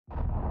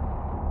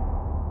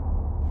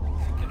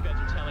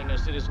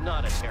insist it is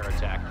not a terror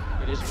attack.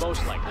 It is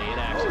most likely an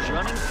accident.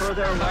 Running for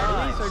their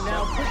lives. Police are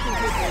now pushing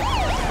people.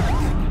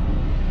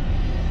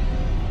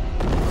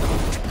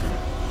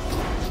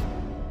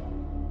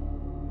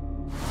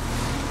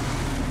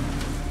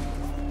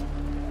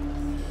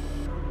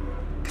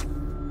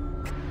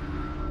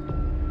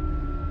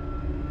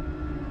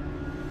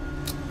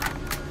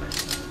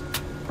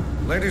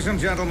 Ladies and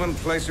gentlemen,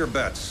 place your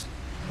bets.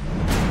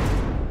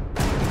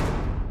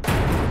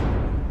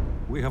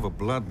 We have a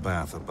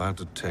bloodbath about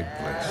to take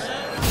place.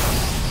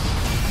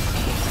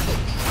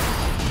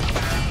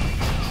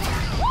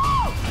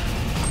 Woo!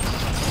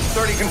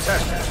 30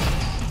 contestants.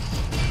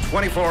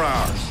 24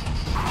 hours.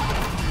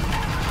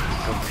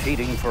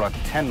 Competing for a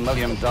 $10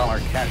 million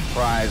cash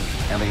prize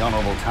and the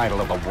honorable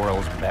title of the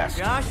world's best.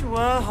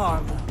 Joshua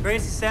Harlow,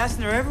 greatest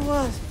assassin there ever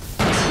was.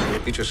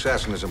 Each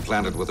assassin is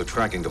implanted with a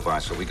tracking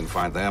device so we can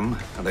find them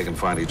and they can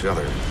find each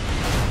other.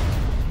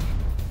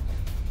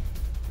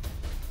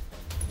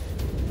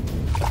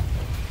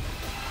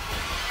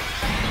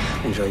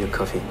 Enjoy your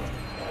coffee.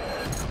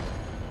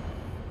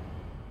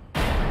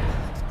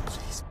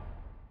 Please.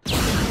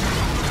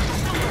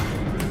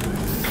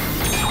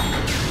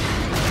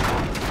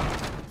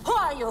 Who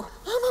are you?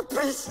 I'm a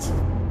priest.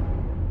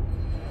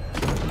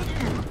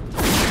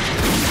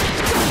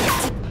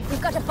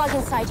 You've got a bug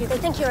inside you. They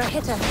think you're a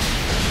hitter.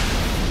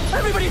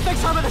 Everybody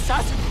thinks I'm an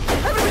assassin.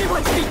 Everybody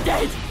wants me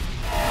dead.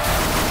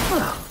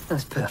 Oh,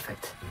 that's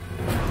perfect.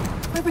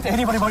 Why would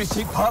anybody want to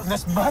take part in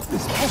this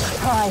madness?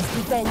 Surprise,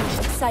 revenge,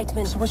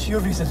 excitement. So what's your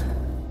reason?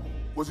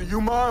 Was it you,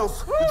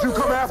 Miles? Did you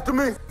come after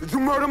me? Did you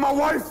murder my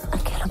wife? I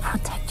cannot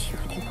protect you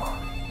anymore.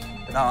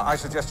 Now, I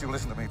suggest you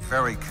listen to me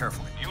very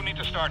carefully. You need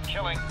to start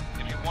killing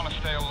if you want to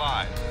stay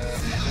alive.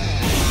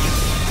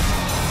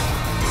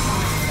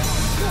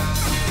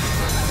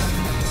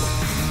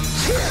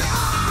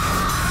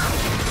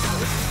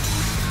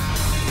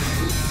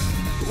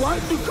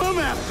 Why'd you come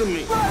after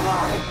me?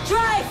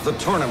 Drive! The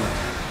tournament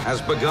has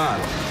begun.